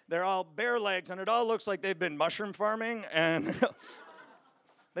 but they're all bare legs, and it all looks like they've been mushroom farming, and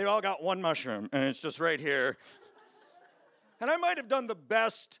they all got one mushroom, and it's just right here. And I might have done the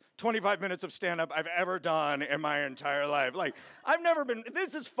best 25 minutes of stand-up I've ever done in my entire life. Like, I've never been,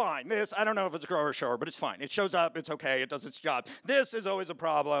 this is fine. This, I don't know if it's a grower shower, but it's fine. It shows up, it's okay, it does its job. This is always a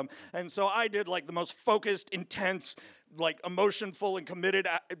problem. And so I did like the most focused, intense, like emotionful and committed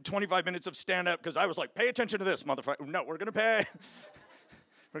 25 minutes of stand-up because I was like, pay attention to this, motherfucker. No, we're gonna pay.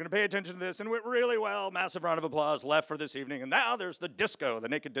 We're going to pay attention to this, and it went really well. Massive round of applause left for this evening. And now there's the disco, the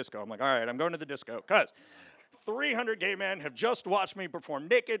naked disco. I'm like, all right, I'm going to the disco, because 300 gay men have just watched me perform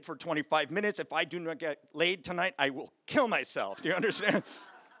naked for 25 minutes. If I do not get laid tonight, I will kill myself. Do you understand?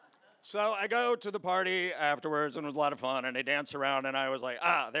 So I go to the party afterwards, and it was a lot of fun, and I dance around, and I was like,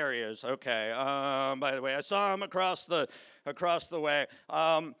 there he is. Okay. By the way, I saw him across the way.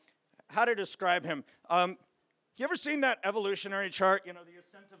 How to describe him? You ever seen that evolutionary chart? You know, the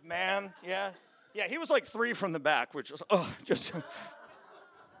ascent of man? Yeah? Yeah, he was like 3 from the back, which was, just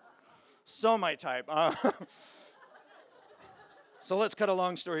so my type. So let's cut a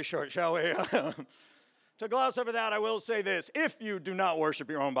long story short, shall we? To gloss over that, I will say this. If you do not worship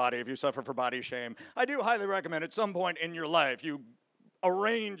your own body, if you suffer from body shame, I do highly recommend at some point in your life you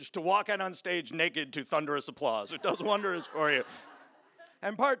arrange to walk out on stage naked to thunderous applause. It does wonders for you.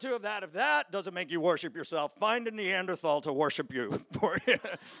 And part 2 of that, if that doesn't make you worship yourself, find a Neanderthal to worship you for you.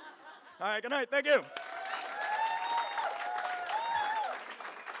 All right, good night. Thank you.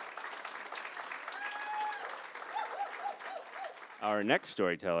 Our next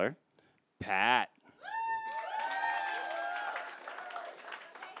storyteller, Pat.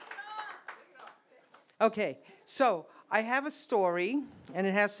 Okay, so I have a story, and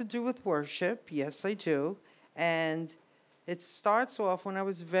it has to do with worship. Yes, I do. And It starts off when I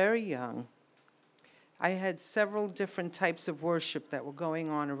was very young. I had several different types of worship that were going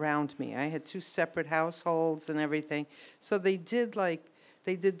on around me. I had 2 separate households and everything. So they did the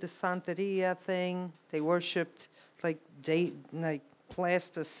Santeria thing. They worshipped like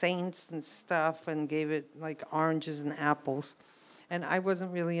plaster saints and stuff and gave it like oranges and apples. And I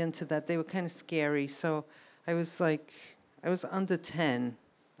wasn't really into that. They were kind of scary. So I was under 10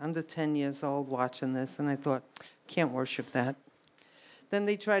 years old watching this, and I thought, can't worship that. Then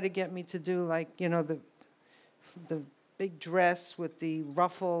they tried to get me to do the big dress with the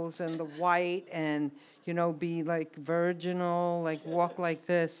ruffles and the white and, be like virginal, like walk like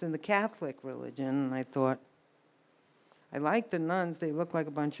this in the Catholic religion. And I thought, I like the nuns. They look like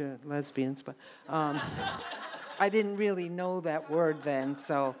a bunch of lesbians, but I didn't really know that word then,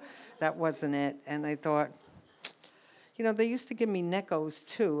 so that wasn't it. And I thought, they used to give me Neckos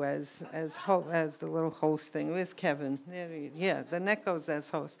too as the little host thing. Where's Kevin? Yeah, the Neckos as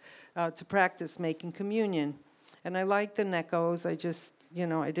host to practice making communion. And I liked the Neckos. I just,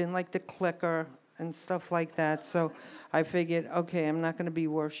 I didn't like the clicker and stuff like that. So I figured, okay, I'm not going to be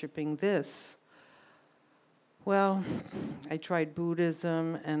worshiping this. Well, I tried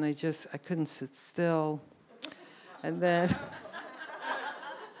Buddhism, and I couldn't sit still. And then,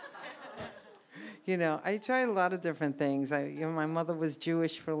 I tried a lot of different things. My mother was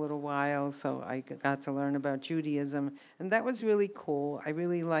Jewish for a little while, so I got to learn about Judaism, and that was really cool. I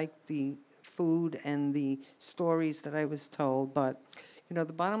really liked the food and the stories that I was told, but, the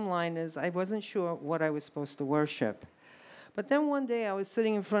bottom line is I wasn't sure what I was supposed to worship. But then one day I was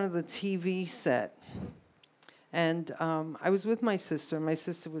sitting in front of the TV set, and I was with my sister. My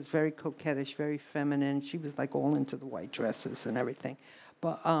sister was very coquettish, very feminine. She was like all into the white dresses and everything.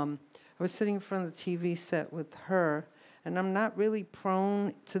 But I was sitting in front of the TV set with her, and I'm not really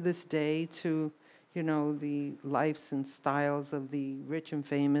prone to this day to, the lives and styles of the rich and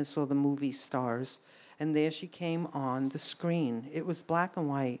famous or the movie stars. And there she came on the screen. It was black and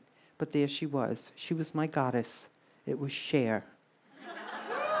white, but there she was. She was my goddess. It was Cher.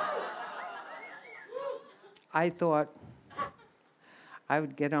 I thought I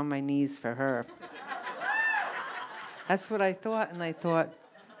would get on my knees for her. That's what I thought, and I thought,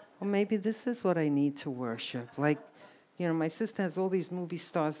 well, maybe this is what I need to worship. Like, my sister has all these movie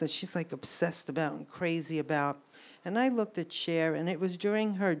stars that she's like obsessed about and crazy about. And I looked at Cher, and it was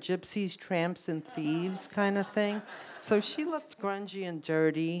during her Gypsies, Tramps, and Thieves kind of thing. So she looked grungy and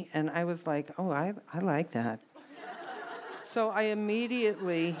dirty, and I was like, oh, I like that. So I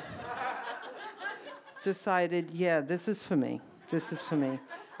immediately decided, yeah, this is for me. This is for me.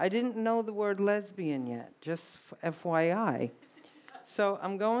 I didn't know the word lesbian yet, just FYI. So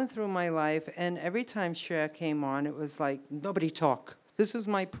I'm going through my life, and every time Cher came on, it was like, nobody talk. This was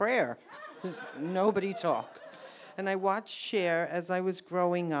my prayer. Just nobody talk. And I watched Cher as I was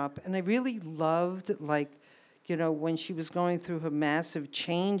growing up, and I really loved, when she was going through her massive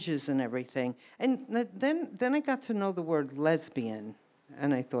changes and everything. And then I got to know the word lesbian,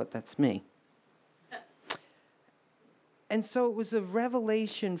 and I thought, that's me. And so it was a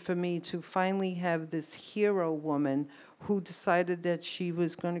revelation for me to finally have this hero woman who decided that she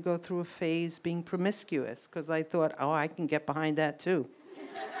was going to go through a phase being promiscuous, because I thought, oh, I can get behind that too.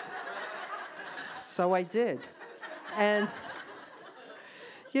 So I did. And,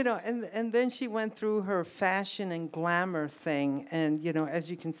 and then she went through her fashion and glamour thing. And, as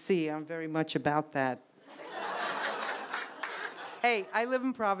you can see, I'm very much about that. Hey, I live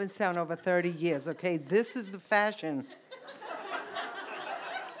in Provincetown over 30 years, okay? This is the fashion.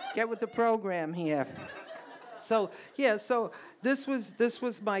 Get with the program here. So this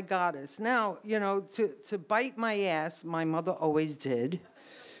was my goddess. Now, to bite my ass, my mother always did.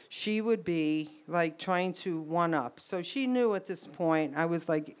 She would be like trying to one up. So she knew at this point, I was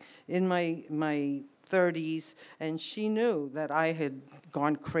like in my 30s, and she knew that I had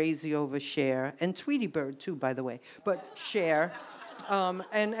gone crazy over Cher, and Tweety Bird too, by the way, but Cher.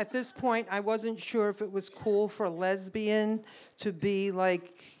 And at this point, I wasn't sure if it was cool for a lesbian to be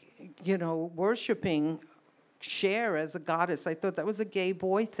like, worshiping Cher as a goddess. I thought that was a gay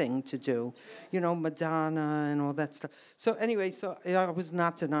boy thing to do, Madonna and all that stuff. So anyway, I was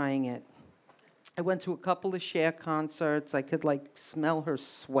not denying it. I went to a couple of Cher concerts. I could smell her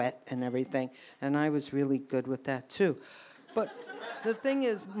sweat and everything, and I was really good with that too. But the thing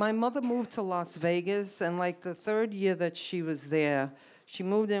is, my mother moved to Las Vegas, and the third year that she was there, she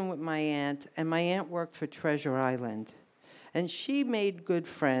moved in with my aunt, and my aunt worked for Treasure Island. And she made good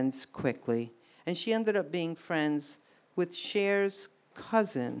friends quickly. And she ended up being friends with Cher's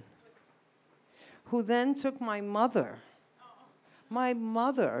cousin, who then took my mother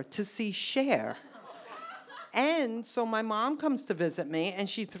to see Cher. And so my mom comes to visit me, and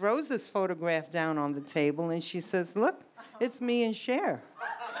she throws this photograph down on the table, and she says, look, it's me and Cher.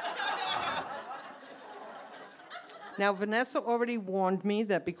 Now, Vanessa already warned me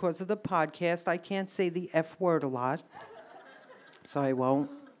that because of the podcast, I can't say the F word a lot. So I won't,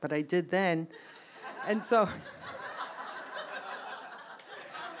 but I did then. And so...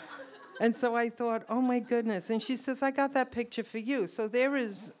 And so I thought, oh my goodness. And she says, I got that picture for you. So there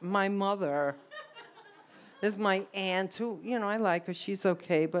is my mother. There's my aunt who, I like her. She's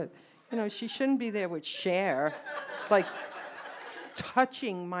okay. But, she shouldn't be there with Cher, like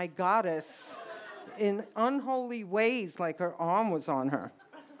touching my goddess in unholy ways, like her arm was on her.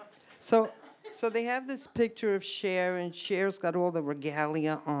 So they have this picture of Cher, and Cher's got all the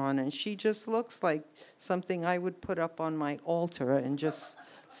regalia on. And she just looks like something I would put up on my altar and just...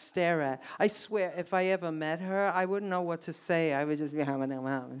 stare at. I swear, if I ever met her, I wouldn't know what to say. I would just be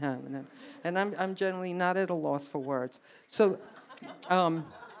and I'm generally not at a loss for words. So,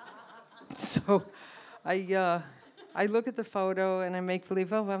 I look at the photo and I make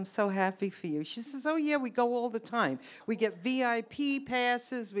believe, oh, I'm so happy for you. She says, oh yeah, we go all the time. We get VIP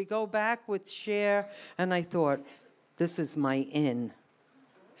passes. We go back with Cher. And I thought, this is my in.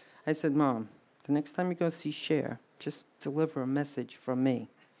 I said, Mom, the next time you go see Cher, just deliver a message from me.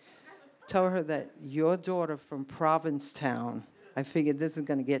 Tell her that your daughter from Provincetown, I figured this is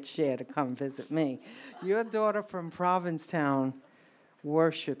going to get Cher to come visit me. Your daughter from Provincetown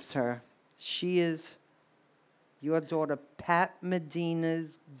worships her. She is your daughter Pat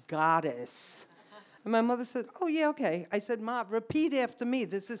Medina's goddess. And my mother said, oh, yeah, okay. I said, Ma, repeat after me.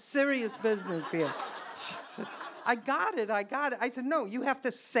 This is serious business here. She said, I got it. I said, no, you have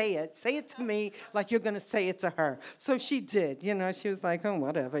to say it. Say it to me like you're going to say it to her. So she did. She was like, oh,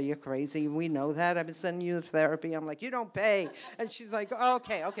 whatever, you're crazy. We know that. I've been sending you to therapy. I'm like, you don't pay. And she's like,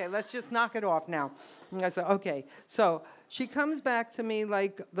 okay, let's just knock it off now. And I said, okay. So she comes back to me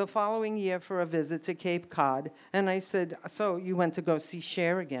like the following year for a visit to Cape Cod. And I said, so you went to go see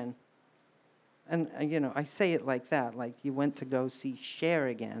Cher again? And, I say it like that, like you went to go see Cher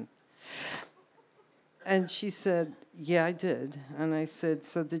again. And she said, yeah, I did. And I said,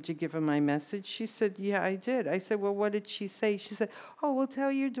 so did you give her my message? She said, yeah, I did. I said, well, what did she say? She said, oh, well,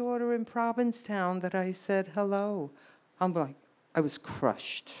 tell your daughter in Provincetown that I said hello. I'm like, I was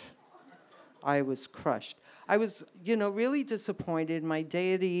crushed. I was really disappointed. My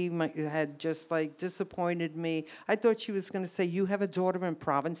deity had just disappointed me. I thought she was going to say, you have a daughter in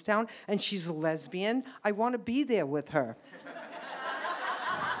Provincetown and she's a lesbian? I want to be there with her.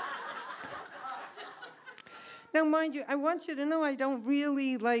 Now, mind you, I want you to know I don't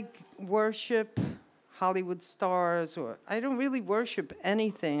really worship Hollywood stars, or I don't really worship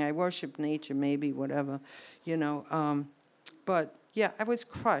anything. I worship nature, maybe, whatever, But yeah, I was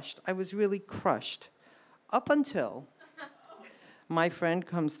crushed. I was really crushed. Up until my friend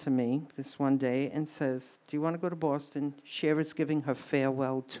comes to me this one day and says, do you want to go to Boston? Cher is giving her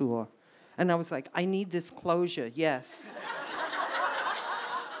farewell tour. And I was like, I need this closure, yes.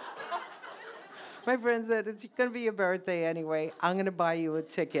 My friend said, it's going to be your birthday anyway. I'm going to buy you a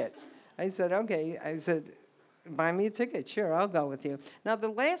ticket. I said, okay. I said, buy me a ticket. Sure, I'll go with you. Now, the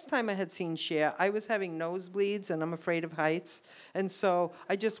last time I had seen Cher, I was having nosebleeds, and I'm afraid of heights. And so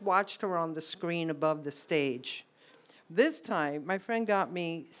I just watched her on the screen above the stage. This time, my friend got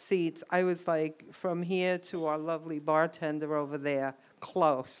me seats. I was like, from here to our lovely bartender over there,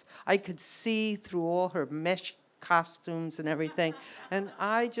 close. I could see through all her mesh costumes and everything. And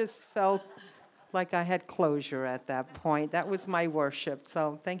I just felt like I had closure at that point. That was my worship.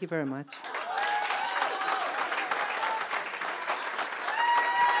 So thank you very much.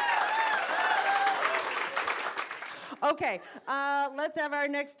 Okay, let's have our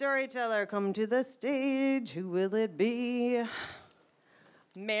next storyteller come to the stage. Who will it be?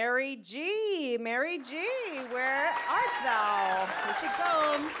 Mary G. Mary G., where art thou? Here she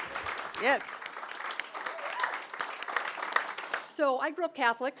comes. Yes. So I grew up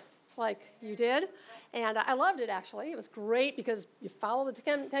Catholic, like you did, and I loved it, actually. It was great because you follow the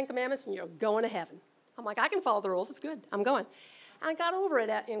Ten Commandments and you're going to heaven. I'm like, I can follow the rules. It's good. I'm going. And I got over it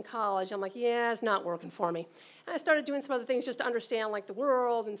in college. I'm like, yeah, it's not working for me. And I started doing some other things just to understand, like, the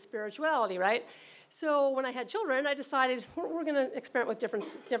world and spirituality, right? So when I had children, I decided we're going to experiment with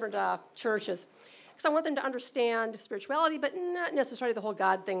different churches. Because I want them to understand spirituality, but not necessarily the whole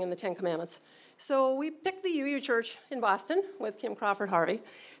God thing in the Ten Commandments. So we picked the UU Church in Boston with Kim Crawford Harvey,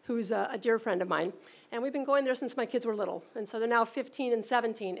 who's a dear friend of mine. And we've been going there since my kids were little. And so they're now 15 and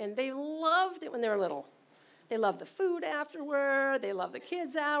 17. And they loved it when they were little. They love the food afterward. They love the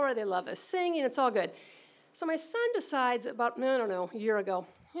kids' hour. They love the singing. It's all good. So my son decides about, I don't know, a year ago,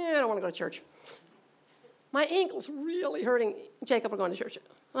 I don't want to go to church. My ankle's really hurting. Jacob, we're going to church.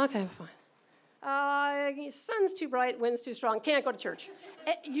 Okay, fine. Sun's too bright, wind's too strong, can't go to church.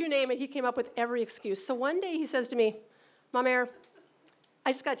 You name it, he came up with every excuse. So one day he says to me, Mom Air,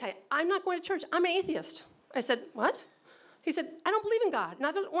 I just got to tell you, I'm not going to church. I'm an atheist. I said, what? He said, I don't believe in God, and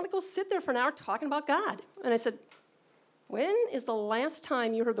I don't want to go sit there for an hour talking about God. And I said, when is the last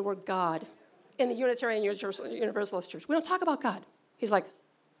time you heard the word God in the Unitarian Universalist Church? We don't talk about God. He's like,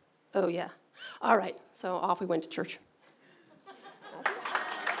 oh, yeah. All right. So off we went to church.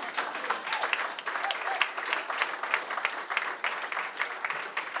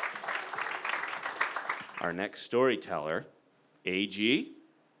 Our next storyteller, AG.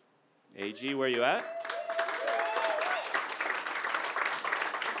 AG, where you at?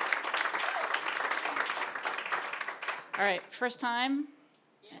 All right, first time.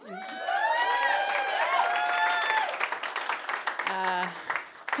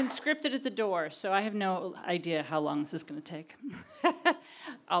 Conscripted at the door, so I have no idea how long this is going to take.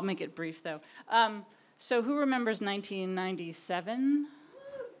 I'll make it brief, though. So who remembers 1997?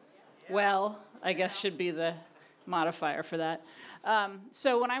 Well, I guess should be the modifier for that.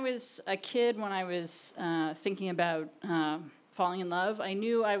 So when I was a kid, when I was thinking about falling in love, I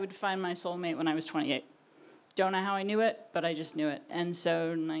knew I would find my soulmate when I was 28. Don't know how I knew it, but I just knew it. And so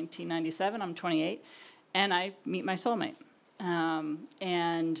 1997, I'm 28, and I meet my soulmate.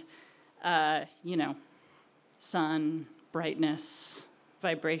 You know, sun, brightness,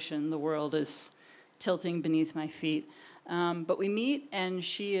 vibration, the world is tilting beneath my feet. But we meet, and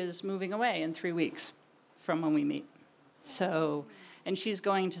she is moving away in 3 weeks from when we meet. So, and she's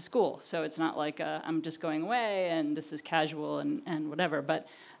going to school, so it's not like I'm just going away and this is casual and whatever. But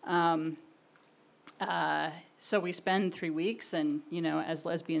so we spend 3 weeks, and you know, as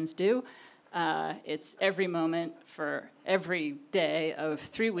lesbians do, it's every moment for every day of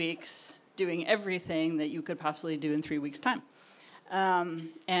 3 weeks, doing everything that you could possibly do in 3 weeks' time.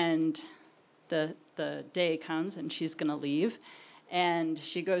 And the day comes, and she's going to leave, and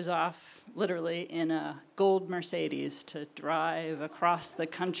she goes off literally in a gold Mercedes to drive across the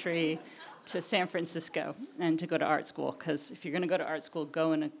country to San Francisco and to go to art school, because if you're going to go to art school,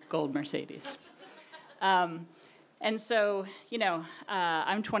 go in a gold Mercedes. And so, you know,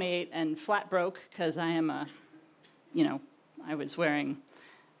 I'm 28 and flat broke because I am I was wearing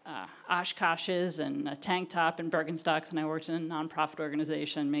Oshkoshes and a tank top and Birkenstocks, and I worked in a nonprofit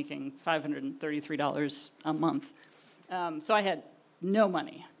organization making $533 a month. So I had no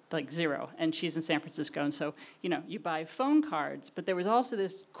money, like zero, and she's in San Francisco, and so, you know, you buy phone cards, but there was also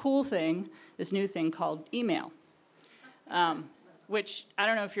this cool thing, this new thing called email. Which, I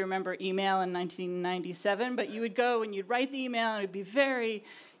don't know if you remember email in 1997, but you would go and you'd write the email, and it would be very,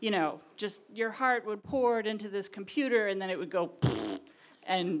 you know, just your heart would pour it into this computer, and then it would go,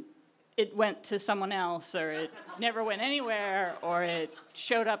 and it went to someone else, or it never went anywhere, or it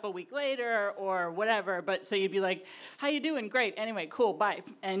showed up a week later, or whatever. But so you'd be like, how you doing? Great. Anyway, cool, bye.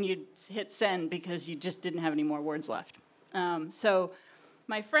 And you'd hit send because you just didn't have any more words left. So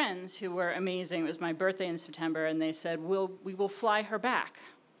my friends, who were amazing, it was my birthday in September, and they said, we will fly her back.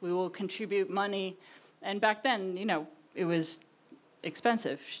 We will contribute money. And back then, you know, it was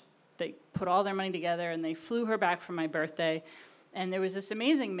expensive. They put all their money together, and they flew her back for my birthday. And there was this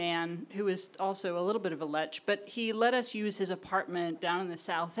amazing man who was also a little bit of a lech, but he let us use his apartment down in the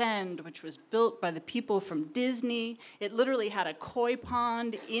South End, which was built by the people from Disney. It literally had a koi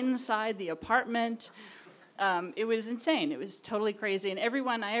pond inside the apartment. It was insane. It was totally crazy. And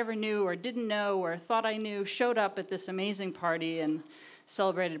everyone I ever knew or didn't know or thought I knew showed up at this amazing party and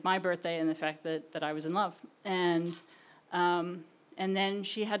celebrated my birthday and the fact that I was in love. And then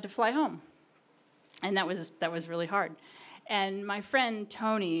she had to fly home. And that was really hard. And my friend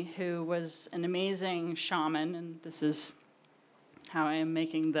Tony, who was an amazing shaman, and this is how I am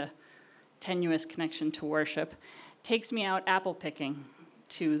making the tenuous connection to worship, takes me out apple picking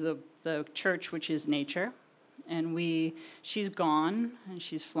to the church, which is nature. And she's gone, and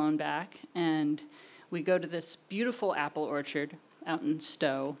she's flown back, and we go to this beautiful apple orchard out in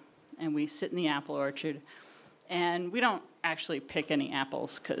Stowe, and we sit in the apple orchard, and we don't actually pick any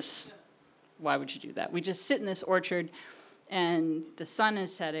apples, because why would you do that? We just sit in this orchard, and the sun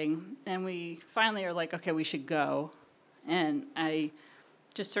is setting, and we finally are like, okay, we should go. And I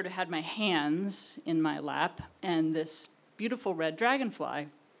just sort of had my hands in my lap, and this beautiful red dragonfly,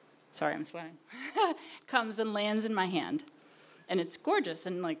 sorry, I'm sweating, comes and lands in my hand. And it's gorgeous,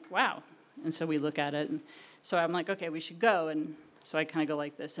 and like, wow. And so we look at it, and so I'm like, okay, we should go. And so I kind of go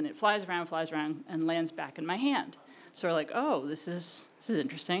like this, and it flies around, and lands back in my hand. So we're like, oh, this is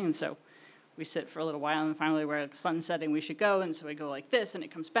interesting. And so we sit for a little while, and finally we're at sunsetting, we should go, and so I go like this, and it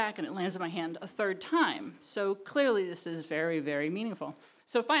comes back, and it lands in my hand a third time. So clearly this is very, very meaningful.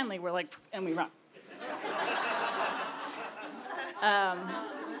 So finally we're like, and we run.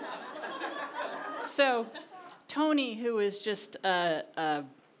 So Tony, who is just a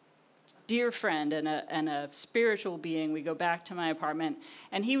dear friend and a spiritual being, we go back to my apartment,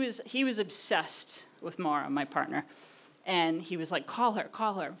 and he was obsessed with Mara, my partner. And he was like, call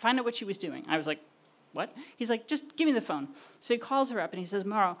her, find out what she was doing. I was like, what? He's like, just give me the phone. So he calls her up and he says,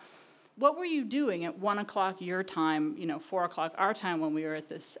 Mara, what were you doing at 1 o'clock your time, 4 o'clock our time when we were at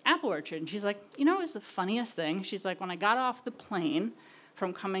this apple orchard? And she's like, it was the funniest thing. She's like, when I got off the plane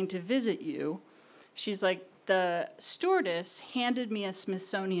from coming to visit you, she's like, the stewardess handed me a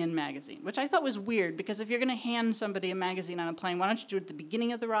Smithsonian magazine, which I thought was weird, because if you're going to hand somebody a magazine on a plane, why don't you do it at the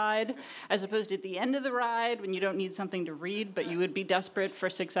beginning of the ride as opposed to at the end of the ride when you don't need something to read, but you would be desperate for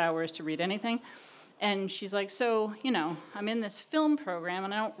 6 hours to read anything. And she's like, so, I'm in this film program,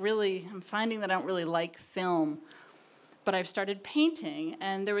 and I'm finding that I don't really like film, but I've started painting,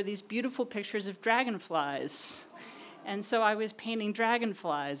 and there were these beautiful pictures of dragonflies. And so I was painting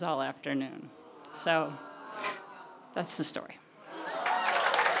dragonflies all afternoon. So that's the story.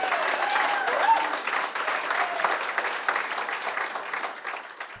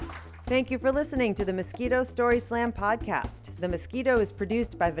 Thank you for listening to the Mosquito Story Slam podcast. The Mosquito is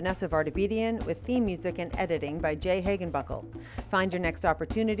produced by Vanessa Vardabedian with theme music and editing by Jay Hagenbuckle. Find your next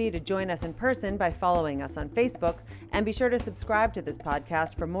opportunity to join us in person by following us on Facebook, and be sure to subscribe to this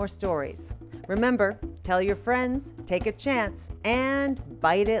podcast for more stories. Remember, tell your friends, take a chance, and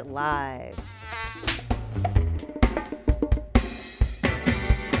bite it live.